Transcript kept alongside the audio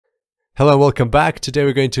Hello, welcome back. Today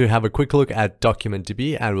we're going to have a quick look at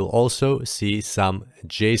DocumentDB, and we'll also see some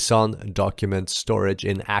JSON document storage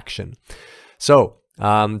in action. So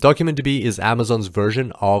DocumentDB is Amazon's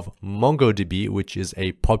version of MongoDB, which is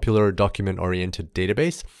a popular document-oriented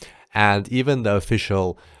database. And even the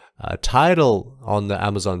official title on the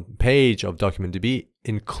Amazon page of DocumentDB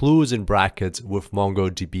includes in brackets with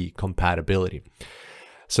MongoDB compatibility.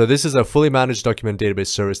 So this is a fully managed document database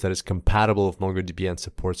service that is compatible with MongoDB and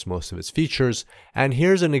supports most of its features. And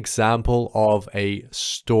here's an example of a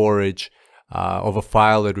storage of a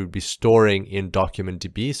file that we'd be storing in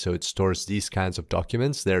DocumentDB. So it stores these kinds of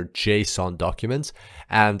documents. They're JSON documents.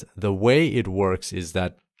 And the way it works is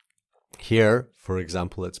that here, for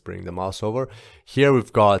example, let's bring the mouse over. Here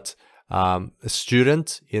we've got a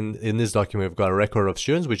student. In this document, we've got a record of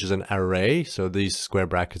students, which is an array. So these square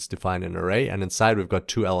brackets define an array. And inside, we've got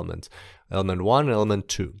two elements, element 1 and element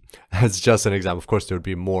 2. It's just an example. Of course, there would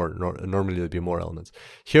be more. Normally, there'd be more elements.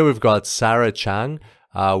 Here, we've got Sarah Chang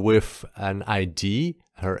with an ID,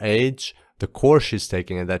 her age, the course she's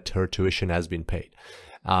taking, and that her tuition has been paid.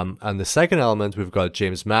 And the second element, we've got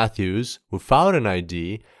James Matthews without an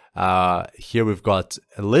ID. Here we've got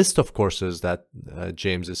a list of courses that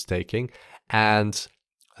James is taking and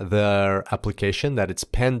their application that it's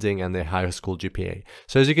pending and their high school GPA.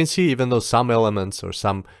 So as you can see, even though some elements or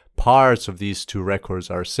some parts of these two records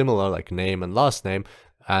are similar, like name and last name,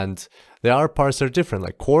 and there are parts that are different,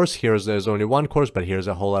 like course. There's only one course, but here's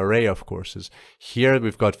a whole array of courses. Here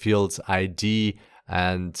we've got fields ID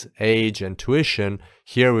and age and tuition.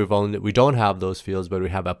 Here we don't have those fields, but we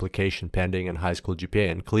have application pending and high school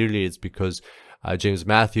GPA. And clearly it's because James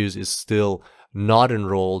Matthews is still not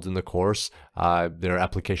enrolled in the course. Their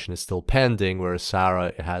application is still pending, whereas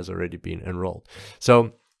Sarah has already been enrolled.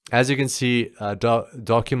 So as you can see,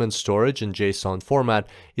 document storage in JSON format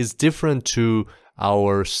is different to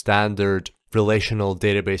our standard relational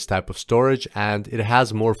database type of storage, and it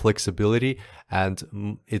has more flexibility,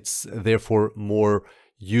 and it's therefore more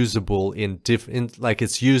usable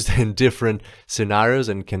it's used in different scenarios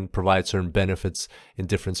and can provide certain benefits in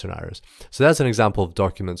different scenarios. So that's an example of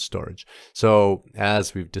document storage. So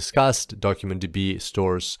as we've discussed,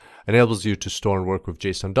 DocumentDB enables you to store and work with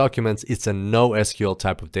JSON documents. It's a NoSQL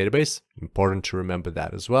type of database. Important to remember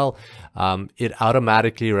that as well. It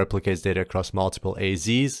automatically replicates data across multiple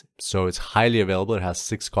AZs, so it's highly available. It has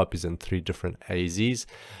 6 copies in 3 different AZs.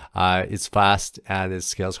 It's fast and it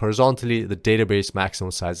scales horizontally. The database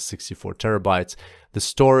maximum size is 64 terabytes. The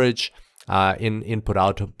storage in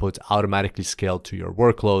input-output automatically scaled to your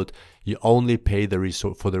workload. You only pay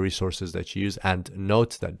for the resources that you use. And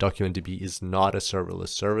note that DocumentDB is not a serverless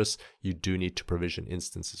service. You do need to provision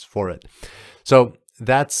instances for it. So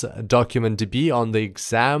that's DocumentDB. On the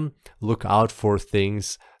exam, look out for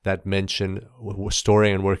things that mention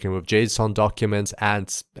storing and working with JSON documents,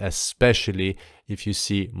 and especially if you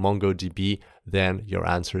see MongoDB, then your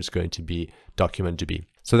answer is going to be DocumentDB.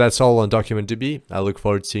 So that's all on DocumentDB. I look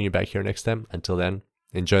forward to seeing you back here next time. Until then,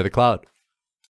 enjoy the cloud.